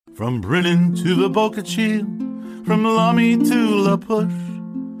From Brennan to the Boca Chica, from Lummi to La Push,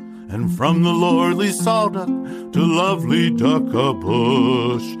 and from the lordly Sawduck to lovely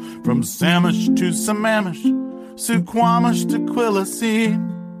Duckabush, from Samish to Sammamish, Suquamish to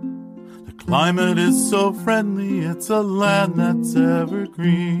Quilcene. The climate is so friendly, it's a land that's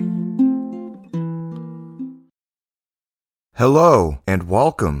evergreen. Hello, and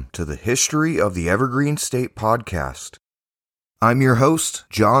welcome to the History of the Evergreen State podcast. I'm your host,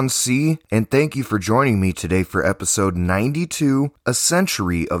 John C., and thank you for joining me today for episode 92, A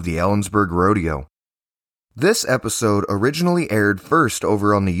Century of the Ellensburg Rodeo. This episode originally aired first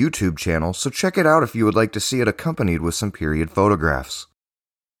over on the YouTube channel, so check it out if you would like to see it accompanied with some period photographs.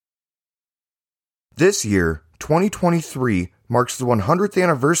 This year, 2023, marks the 100th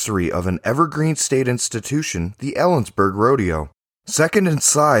anniversary of an Evergreen State institution, the Ellensburg Rodeo. Second in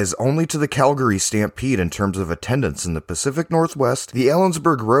size only to the Calgary Stampede in terms of attendance in the Pacific Northwest, the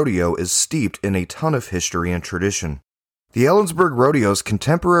Ellensburg Rodeo is steeped in a ton of history and tradition. The Ellensburg Rodeo's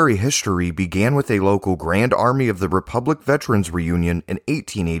contemporary history began with a local Grand Army of the Republic Veterans Reunion in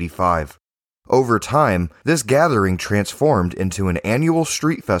 1885. Over time, this gathering transformed into an annual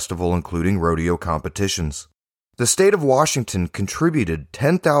street festival including rodeo competitions. The state of Washington contributed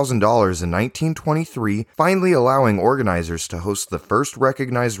 $10,000 in 1923, finally allowing organizers to host the first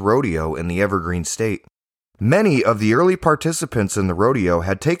recognized rodeo in the Evergreen State. Many of the early participants in the rodeo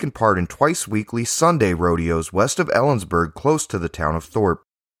had taken part in twice-weekly Sunday rodeos west of Ellensburg close to the town of Thorpe.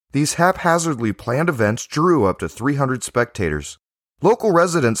 These haphazardly planned events drew up to 300 spectators. Local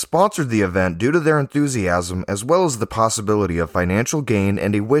residents sponsored the event due to their enthusiasm as well as the possibility of financial gain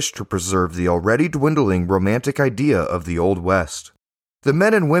and a wish to preserve the already dwindling romantic idea of the Old West. The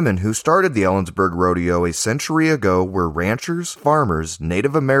men and women who started the Ellensburg Rodeo a century ago were ranchers, farmers,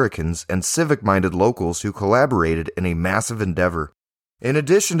 Native Americans, and civic-minded locals who collaborated in a massive endeavor. In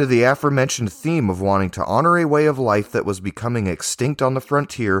addition to the aforementioned theme of wanting to honor a way of life that was becoming extinct on the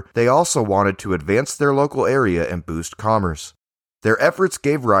frontier, they also wanted to advance their local area and boost commerce. Their efforts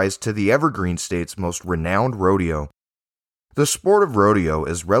gave rise to the Evergreen State's most renowned rodeo. The sport of rodeo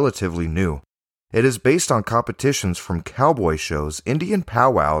is relatively new. It is based on competitions from cowboy shows, Indian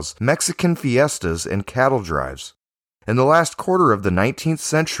powwows, Mexican fiestas, and cattle drives. In the last quarter of the 19th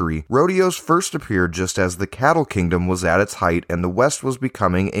century, rodeos first appeared just as the cattle kingdom was at its height and the West was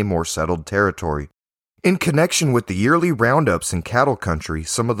becoming a more settled territory. In connection with the yearly roundups in cattle country,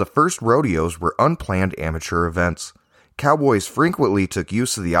 some of the first rodeos were unplanned amateur events. Cowboys frequently took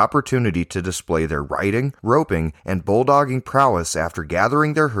use of the opportunity to display their riding, roping, and bulldogging prowess after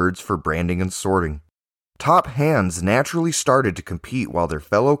gathering their herds for branding and sorting. Top hands naturally started to compete while their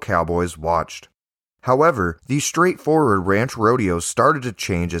fellow cowboys watched. However, these straightforward ranch rodeos started to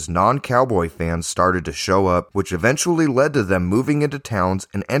change as non-cowboy fans started to show up, which eventually led to them moving into towns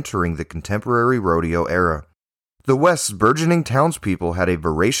and entering the contemporary rodeo era. The West's burgeoning townspeople had a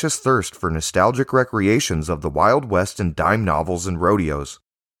voracious thirst for nostalgic recreations of the Wild West and dime novels and rodeos.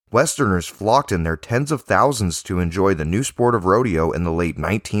 Westerners flocked in their tens of thousands to enjoy the new sport of rodeo in the late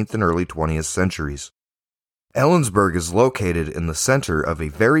 19th and early 20th centuries. Ellensburg is located in the center of a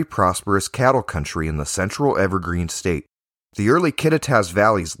very prosperous cattle country in the central Evergreen State. The early Kittitas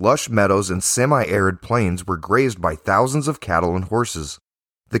Valley's lush meadows and semi-arid plains were grazed by thousands of cattle and horses.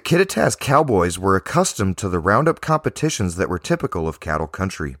 The Kittitas cowboys were accustomed to the roundup competitions that were typical of cattle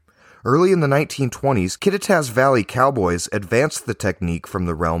country. Early in the 1920s, Kittitas Valley cowboys advanced the technique from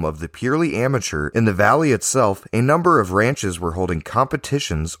the realm of the purely amateur. In the valley itself, a number of ranches were holding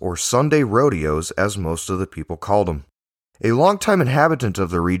competitions or Sunday rodeos, as most of the people called them. A longtime inhabitant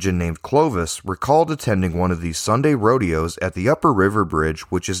of the region named Clovis recalled attending one of these Sunday rodeos at the Upper River Bridge,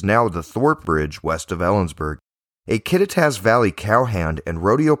 which is now the Thorpe Bridge west of Ellensburg. A Kittitas Valley cowhand and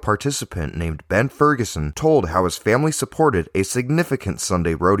rodeo participant named Ben Ferguson told how his family supported a significant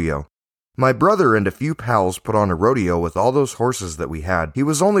Sunday rodeo. "My brother and a few pals put on a rodeo with all those horses that we had. He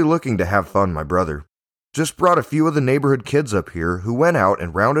was only looking to have fun, my brother. Just brought a few of the neighborhood kids up here who went out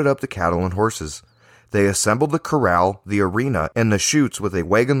and rounded up the cattle and horses. They assembled the corral, the arena, and the chutes with a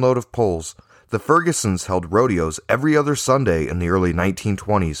wagon load of poles. The Fergusons held rodeos every other Sunday in the early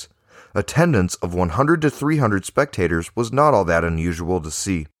 1920s. Attendance of 100 to 300 spectators was not all that unusual to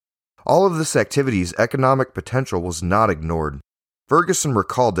see. All of this activity's economic potential was not ignored. Ferguson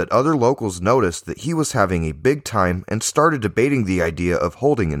recalled that other locals noticed that he was having a big time and started debating the idea of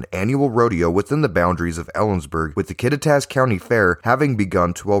holding an annual rodeo within the boundaries of Ellensburg, with the Kittitas County Fair having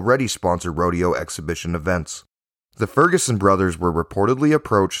begun to already sponsor rodeo exhibition events. The Ferguson brothers were reportedly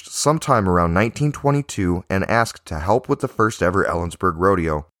approached sometime around 1922 and asked to help with the first ever Ellensburg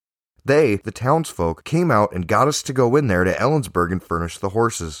rodeo. They, the townsfolk, came out and got us to go in there to Ellensburg and furnish the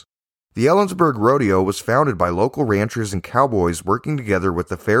horses. The Ellensburg Rodeo was founded by local ranchers and cowboys working together with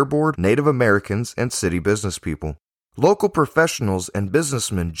the Fair Board, Native Americans, and city business people. Local professionals and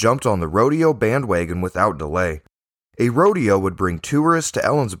businessmen jumped on the rodeo bandwagon without delay. A rodeo would bring tourists to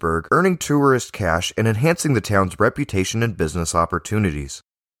Ellensburg, earning tourist cash and enhancing the town's reputation and business opportunities.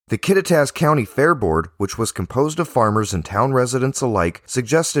 The Kittitas County Fair Board, which was composed of farmers and town residents alike,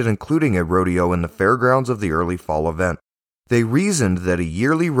 suggested including a rodeo in the fairgrounds of the early fall event. They reasoned that a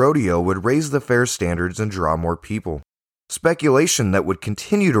yearly rodeo would raise the fair standards and draw more people. Speculation that would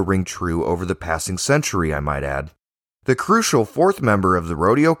continue to ring true over the passing century, I might add. The crucial fourth member of the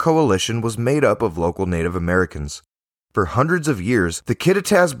rodeo coalition was made up of local Native Americans. For hundreds of years, the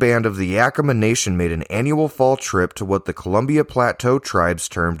Kittitas Band of the Yakima Nation made an annual fall trip to what the Columbia Plateau tribes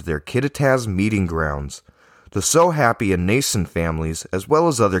termed their Kittitas Meeting Grounds. The So Happy and Nason families, as well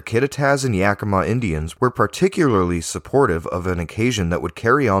as other Kittitas and Yakima Indians, were particularly supportive of an occasion that would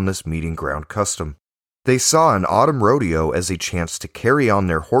carry on this meeting ground custom. They saw an autumn rodeo as a chance to carry on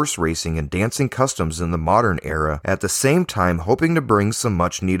their horse racing and dancing customs in the modern era, at the same time hoping to bring some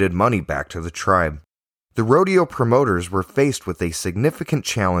much-needed money back to the tribe. The rodeo promoters were faced with a significant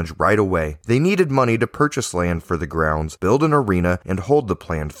challenge right away. They needed money to purchase land for the grounds, build an arena, and hold the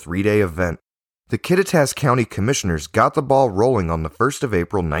planned 3-day event. The Kittitas County Commissioners got the ball rolling on the 1st of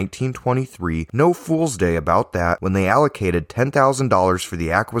April 1923, no fool's day about that, when they allocated $10,000 for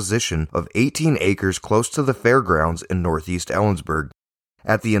the acquisition of 18 acres close to the fairgrounds in northeast Ellensburg.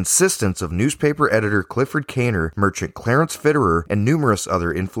 At the insistence of newspaper editor Clifford Kaner, merchant Clarence Fitterer, and numerous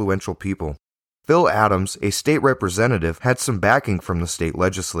other influential people. Phil Adams, a state representative, had some backing from the state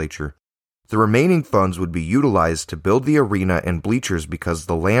legislature. The remaining funds would be utilized to build the arena and bleachers because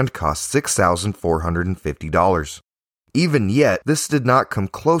the land cost $6,450. Even yet, this did not come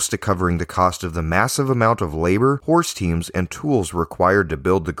close to covering the cost of the massive amount of labor, horse teams, and tools required to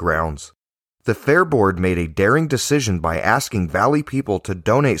build the grounds. The Fair Board made a daring decision by asking Valley people to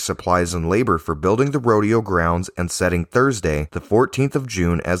donate supplies and labor for building the rodeo grounds and setting Thursday, the 14th of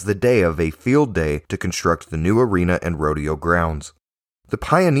June, as the day of a field day to construct the new arena and rodeo grounds. The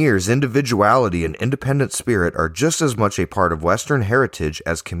pioneers' individuality and independent spirit are just as much a part of Western heritage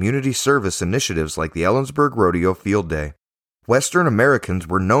as community service initiatives like the Ellensburg Rodeo Field Day. Western Americans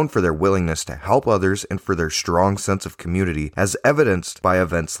were known for their willingness to help others and for their strong sense of community, as evidenced by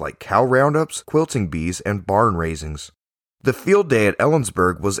events like cow roundups, quilting bees, and barn raisings. The field day at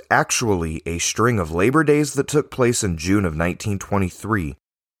Ellensburg was actually a string of Labor Days that took place in June of 1923.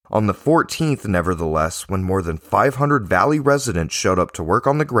 On the 14th, nevertheless, when more than 500 Valley residents showed up to work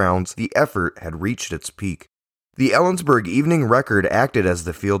on the grounds, the effort had reached its peak. The Ellensburg Evening Record acted as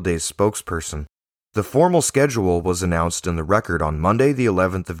the field day's spokesperson. The formal schedule was announced in the Record on Monday, the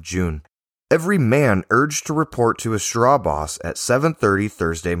 11th of June. Every man urged to report to his straw boss at 7:30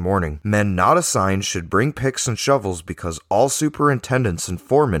 Thursday morning. Men not assigned should bring picks and shovels because all superintendents and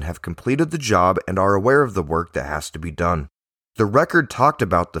foremen have completed the job and are aware of the work that has to be done. The Record talked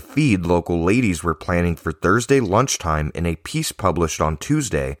about the feed local ladies were planning for Thursday lunchtime in a piece published on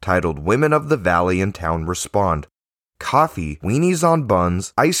Tuesday titled Women of the Valley and Town Respond. Coffee, weenies on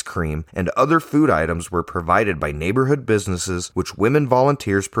buns, ice cream, and other food items were provided by neighborhood businesses which women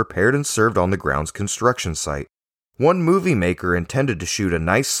volunteers prepared and served on the ground's construction site. One movie maker intended to shoot a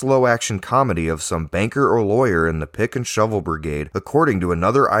nice slow-action comedy of some banker or lawyer in the pick and shovel brigade, according to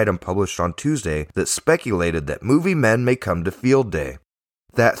another item published on Tuesday that speculated that movie men may come to field day.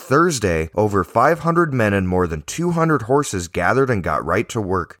 That Thursday, over 500 men and more than 200 horses gathered and got right to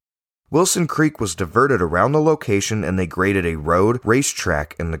work. Wilson Creek was diverted around the location and they graded a road,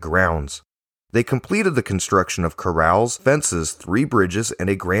 racetrack, and the grounds. They completed the construction of corrals, fences, 3 bridges, and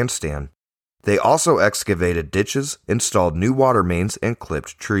a grandstand. They also excavated ditches, installed new water mains, and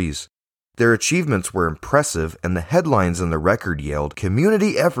clipped trees. Their achievements were impressive, and the headlines in the Record yelled,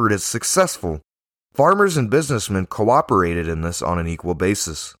 "Community effort is successful." Farmers and businessmen cooperated in this on an equal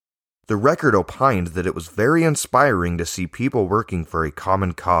basis. The Record opined that it was very inspiring to see people working for a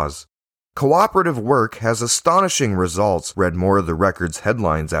common cause. Cooperative work has astonishing results, read more of the Record's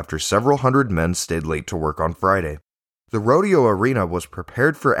headlines after several hundred men stayed late to work on Friday. The rodeo arena was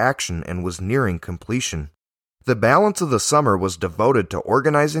prepared for action and was nearing completion. The balance of the summer was devoted to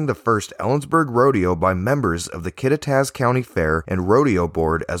organizing the first Ellensburg Rodeo by members of the Kittitas County Fair and Rodeo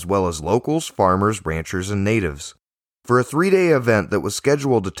Board as well as locals, farmers, ranchers, and natives. For a 3-day event that was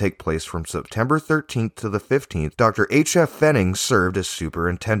scheduled to take place from September 13th to the 15th, Dr. H.F. Fenning served as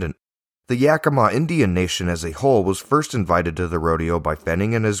superintendent. The Yakima Indian Nation as a whole was first invited to the rodeo by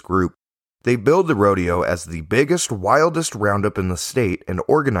Fenning and his group. They billed the rodeo as the biggest, wildest roundup in the state and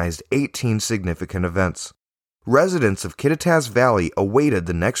organized 18 significant events. Residents of Kittitas Valley awaited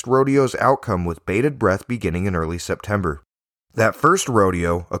the next rodeo's outcome with bated breath beginning in early September. That first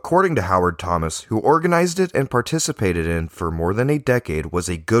rodeo, according to Howard Thomas, who organized it and participated in for more than a decade, was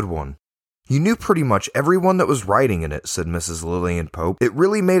a good one. "You knew pretty much everyone that was riding in it," said Mrs. Lillian Pope. "It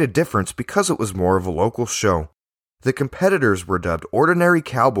really made a difference because it was more of a local show." The competitors were dubbed Ordinary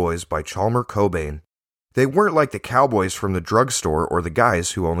Cowboys by Chalmer Cobain. They weren't like the cowboys from the drugstore or the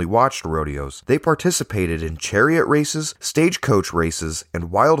guys who only watched rodeos. They participated in chariot races, stagecoach races,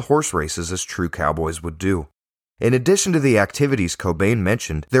 and wild horse races as true cowboys would do. In addition to the activities Cobain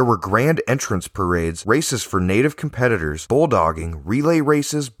mentioned, there were grand entrance parades, races for native competitors, bulldogging, relay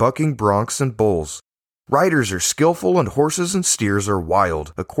races, bucking broncs, and bulls. Riders are skillful and horses and steers are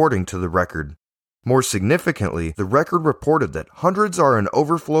wild, according to the record. More significantly, the record reported that hundreds are an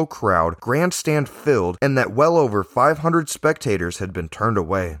overflow crowd, grandstand filled, and that well over 500 spectators had been turned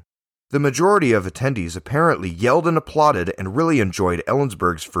away. The majority of attendees apparently yelled and applauded and really enjoyed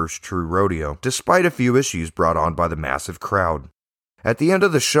Ellensburg's first true rodeo, despite a few issues brought on by the massive crowd. At the end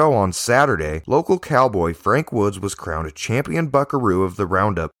of the show on Saturday, local cowboy Frank Woods was crowned a champion buckaroo of the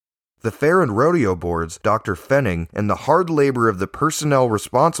roundup. The fair and rodeo boards, Dr. Fenning, and the hard labor of the personnel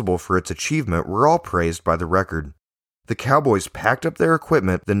responsible for its achievement were all praised by the record. The cowboys packed up their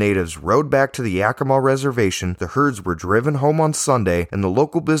equipment, the natives rode back to the Yakima Reservation, the herds were driven home on Sunday, and the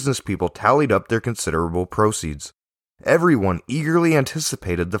local business people tallied up their considerable proceeds. Everyone eagerly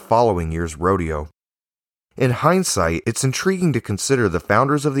anticipated the following year's rodeo. In hindsight, it's intriguing to consider the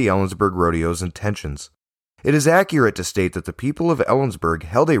founders of the Ellensburg Rodeo's intentions. It is accurate to state that the people of Ellensburg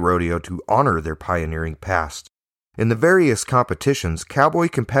held a rodeo to honor their pioneering past. In the various competitions, cowboy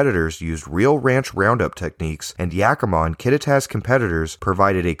competitors used real ranch roundup techniques, and Yakima and Kittitas competitors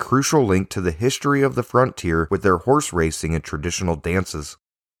provided a crucial link to the history of the frontier with their horse racing and traditional dances.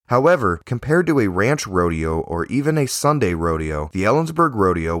 However, compared to a ranch rodeo or even a Sunday rodeo, the Ellensburg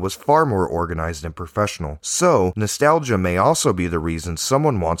Rodeo was far more organized and professional, so nostalgia may also be the reason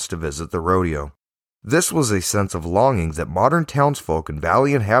someone wants to visit the rodeo. This was a sense of longing that modern townsfolk and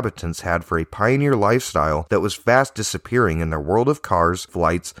valley inhabitants had for a pioneer lifestyle that was fast disappearing in their world of cars,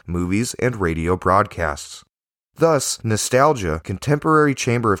 flights, movies, and radio broadcasts. Thus, nostalgia, contemporary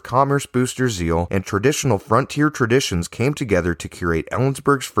Chamber of Commerce booster zeal, and traditional frontier traditions came together to curate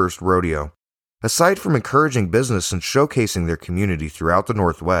Ellensburg's first rodeo. Aside from encouraging business and showcasing their community throughout the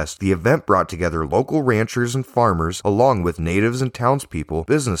Northwest, the event brought together local ranchers and farmers along with natives and townspeople,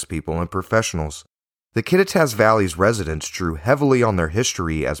 business people, and professionals. The Kittitas Valley's residents drew heavily on their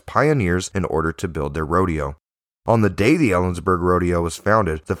history as pioneers in order to build their rodeo. On the day the Ellensburg Rodeo was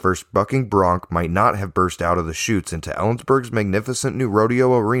founded, the first bucking bronc might not have burst out of the chutes into Ellensburg's magnificent new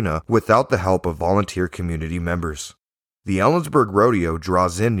rodeo arena without the help of volunteer community members. The Ellensburg Rodeo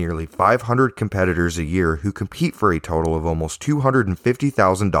draws in nearly 500 competitors a year who compete for a total of almost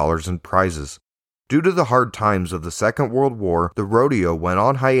 $250,000 in prizes. Due to the hard times of the Second World War, the rodeo went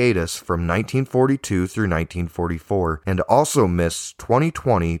on hiatus from 1942 through 1944 and also missed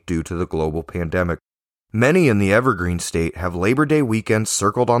 2020 due to the global pandemic. Many in the Evergreen State have Labor Day weekend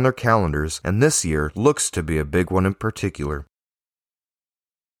circled on their calendars, and this year looks to be a big one in particular.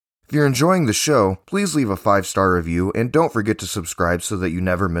 If you're enjoying the show, please leave a 5-star review and don't forget to subscribe so that you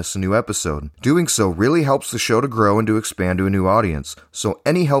never miss a new episode. Doing so really helps the show to grow and to expand to a new audience, so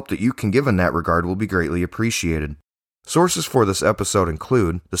any help that you can give in that regard will be greatly appreciated. Sources for this episode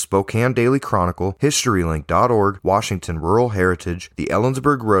include the Spokane Daily Chronicle, HistoryLink.org, Washington Rural Heritage, the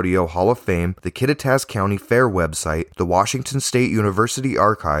Ellensburg Rodeo Hall of Fame, the Kittitas County Fair website, the Washington State University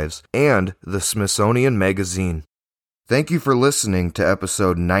Archives, and the Smithsonian Magazine. Thank you for listening to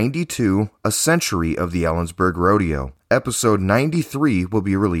episode 92, A Century of the Ellensburg Rodeo. Episode 93 will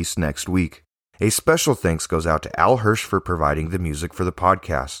be released next week. A special thanks goes out to Al Hirsch for providing the music for the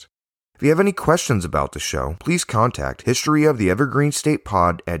podcast. If you have any questions about the show, please contact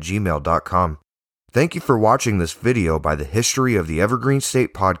historyoftheevergreenstatepod@gmail.com. Thank you for watching this video by the History of the Evergreen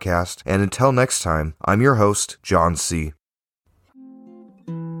State podcast, and until next time, I'm your host, John C.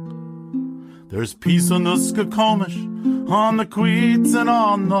 There's peace on the Skokomish, on the Queets, and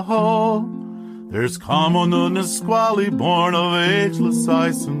on the Hoe. There's calm on the Nisqually, born of ageless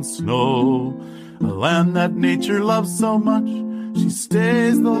ice and snow. A land that nature loves so much, she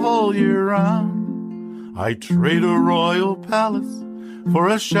stays the whole year round. I trade a royal palace for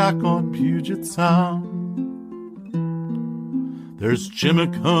a shack on Puget Sound. There's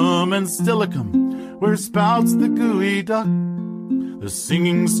Jimicum and Stillicum, where spouts the gooey duck, the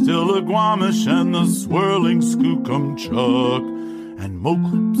singing Stillaguamish and the swirling Skookumchuck, and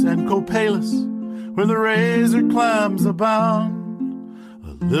Moclips and Copalis, where the razor clams abound.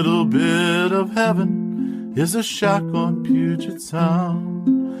 A little bit of heaven is a shack on Puget Sound.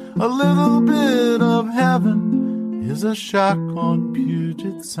 A little bit of heaven is a shack on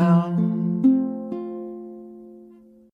Puget Sound.